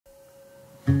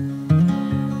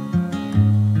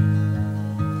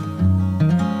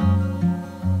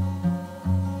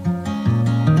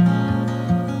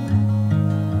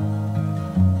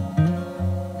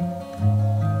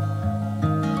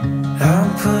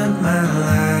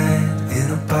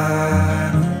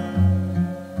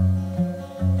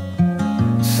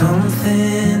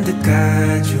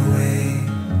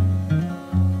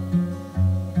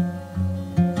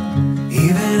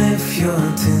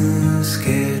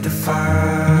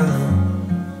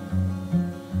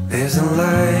There's a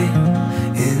light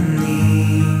in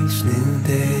each new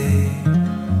day.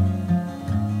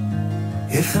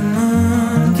 If the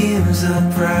moon gives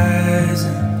up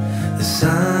rising, the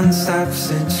sun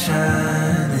stops it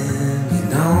shining, you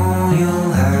know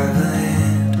you'll have a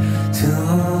hand to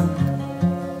hold.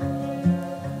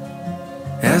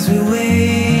 As we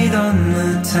wait on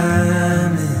the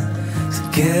timing,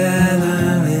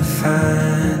 together we're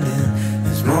finding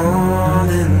there's more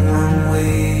than one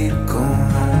way to go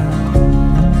home.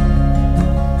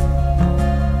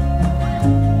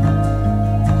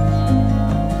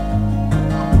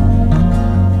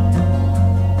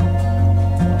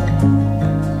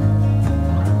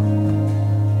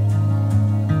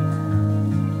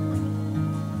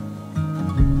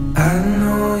 I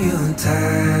know you're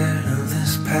tired of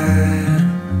this pattern.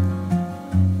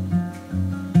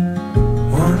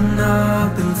 One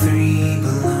up and three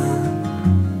below.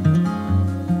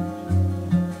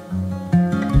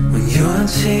 When you're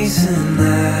chasing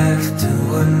after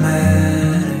what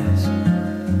matters,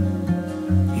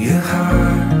 your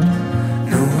heart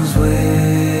knows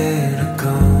where to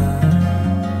go.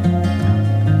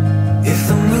 If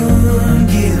the moon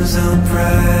gives up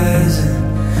rising,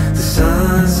 the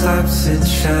sun stops it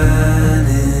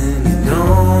shining, you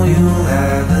know you'll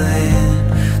have a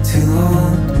hand to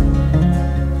hold.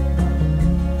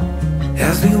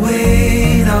 As we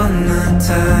wait on the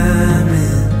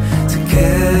timing,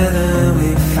 together we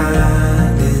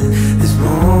find it. There's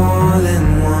more than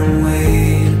one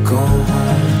way to go home.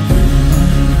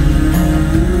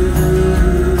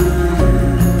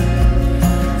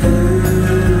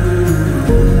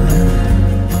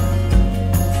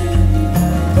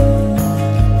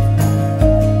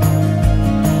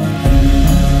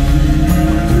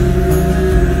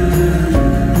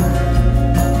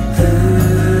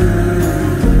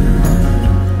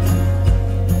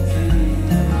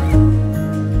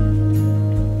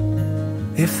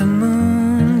 If the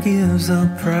moon gives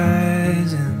up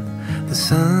rising, the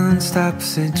sun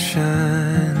stops it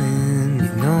shining,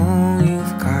 you know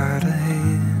you've got a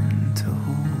hand to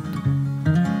hold.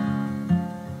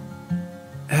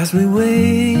 As we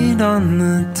wait on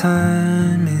the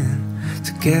timing,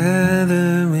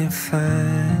 together we're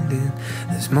finding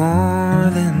there's more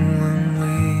than one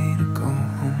way to go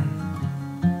home.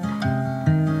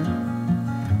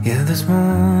 Yeah, there's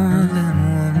more than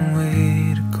one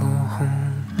way to go home.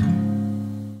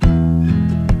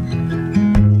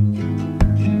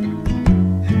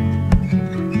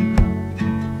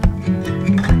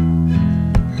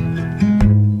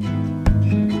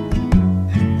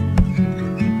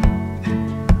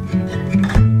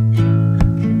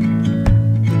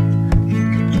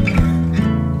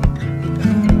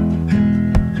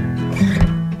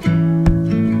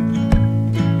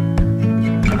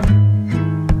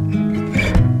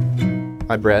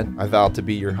 I, Brad, I vow to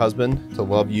be your husband, to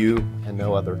love you and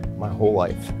no other my whole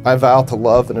life. I vow to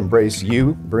love and embrace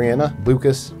you, Brianna,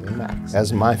 Lucas, and Max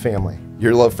as my family.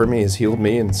 Your love for me has healed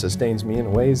me and sustains me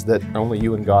in ways that only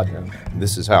you and God know.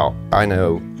 This is how I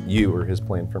know you are His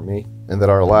plan for me, and that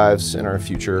our lives and our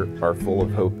future are full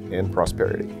of hope and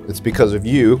prosperity. It's because of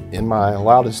you, in my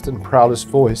loudest and proudest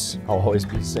voice, I'll always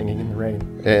be singing in the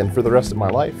rain. And for the rest of my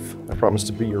life, I promise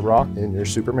to be your rock and your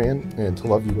Superman, and to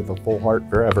love you with a full heart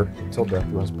forever until death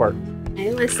do us part. I,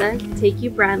 Alissa, take you,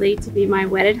 Bradley, to be my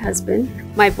wedded husband,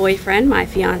 my boyfriend, my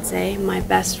fiance, my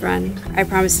best friend. I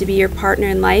promise to be your partner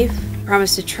in life. I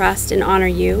promise to trust and honor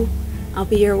you. I'll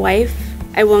be your wife.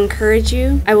 I will encourage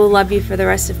you. I will love you for the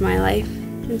rest of my life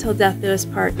until death do us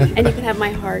part. And you can have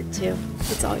my heart too.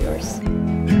 It's all yours.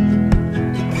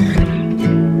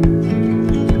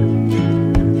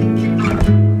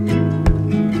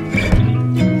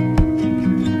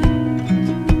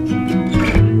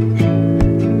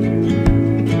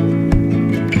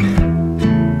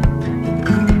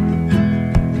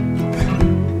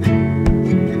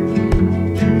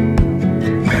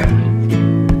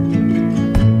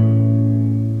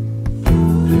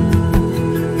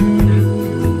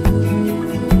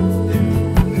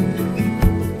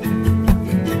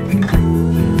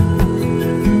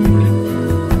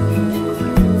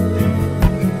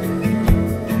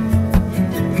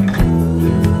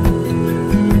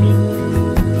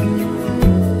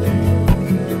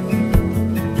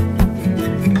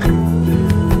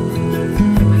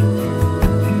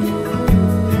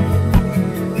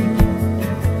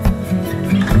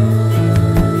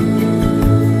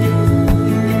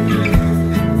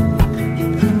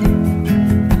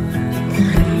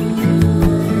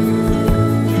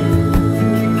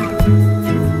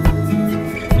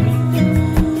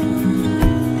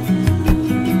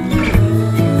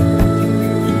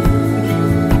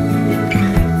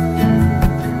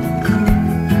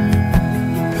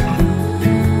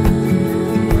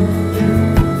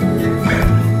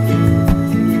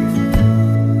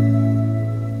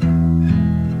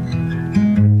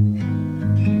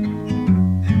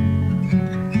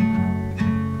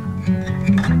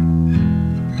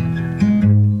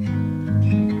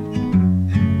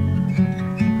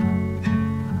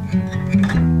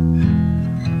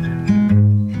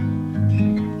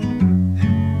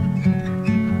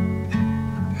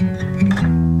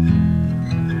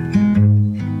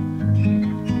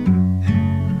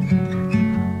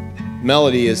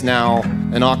 melody is now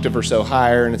an octave or so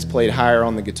higher and it's played higher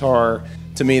on the guitar,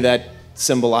 to me that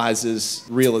symbolizes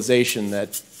realization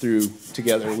that through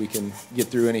together we can get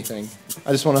through anything.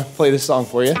 I just want to play this song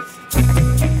for you.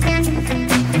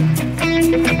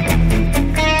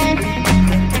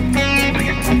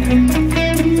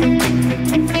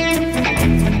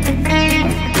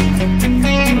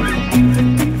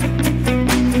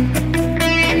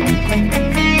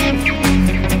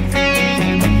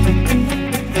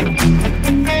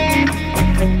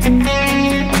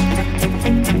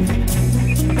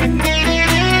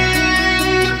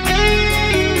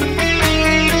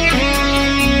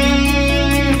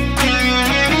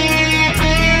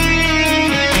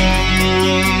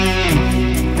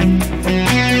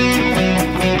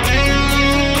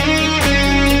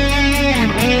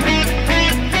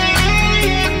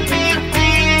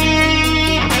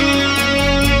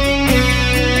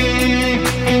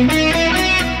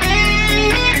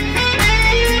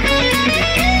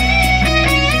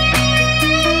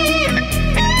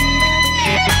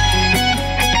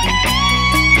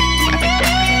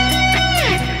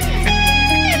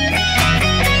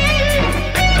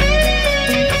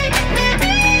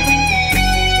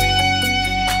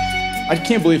 I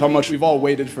can't believe how much we've all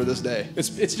waited for this day.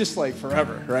 It's just like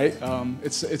forever, right?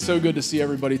 It's so good to see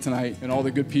everybody tonight and all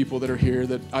the good people that are here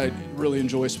that I really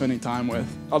enjoy spending time with.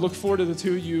 I look forward to the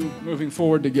two of you moving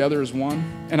forward together as one.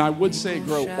 And I would say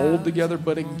grow old together,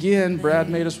 but again, Brad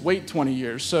made us wait 20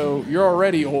 years, so you're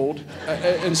already old.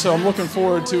 And so I'm looking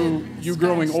forward to you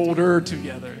growing older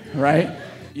together, right?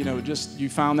 You know, just you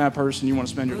found that person you want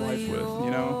to spend your life with,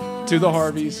 you know? To the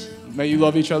Harveys, may you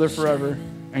love each other forever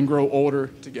and grow older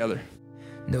together.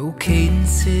 No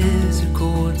cadences or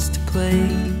chords to play,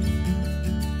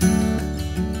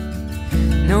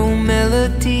 no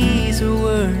melodies or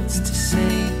words to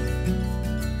say,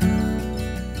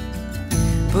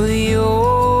 but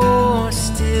you're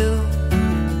still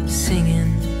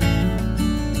singing,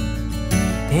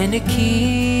 and it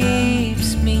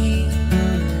keeps me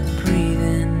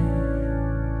breathing.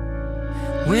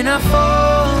 When I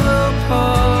fall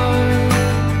apart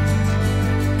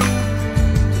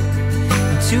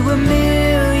to a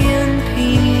million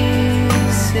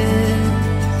pieces,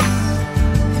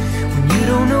 when you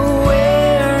don't know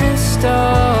where to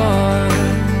start,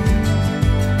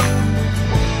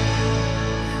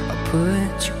 I'll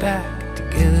put you back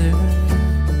together.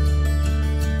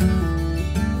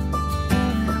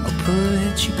 I'll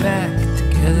put you back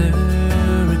together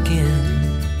again.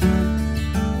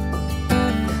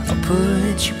 I'll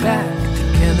put you back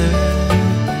together.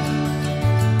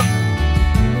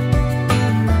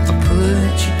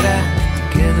 Put you back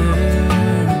together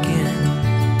again.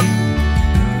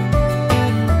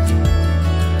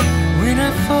 When I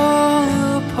fall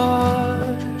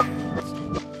apart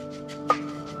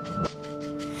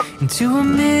into a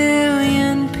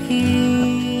million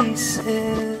pieces,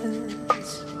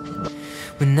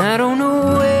 when I don't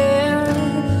know where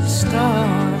to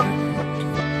start,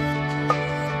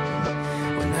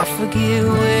 when I forget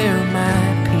where my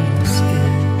peace is.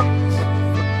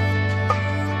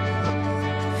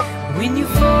 When you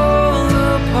fall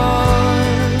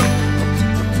apart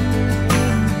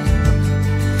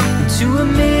into a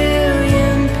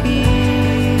million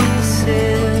pieces,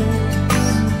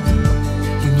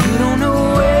 when you don't know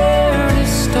where to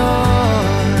start,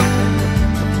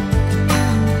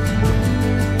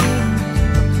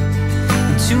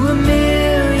 into a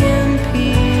million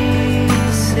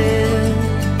pieces,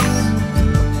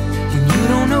 when you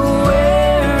don't know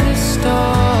where to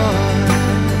start,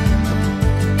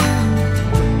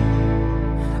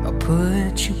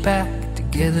 put you back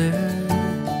together.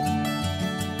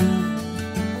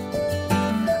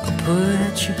 I'll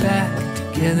put you back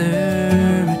together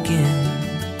again.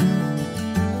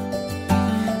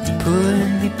 Put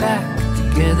me back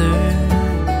together.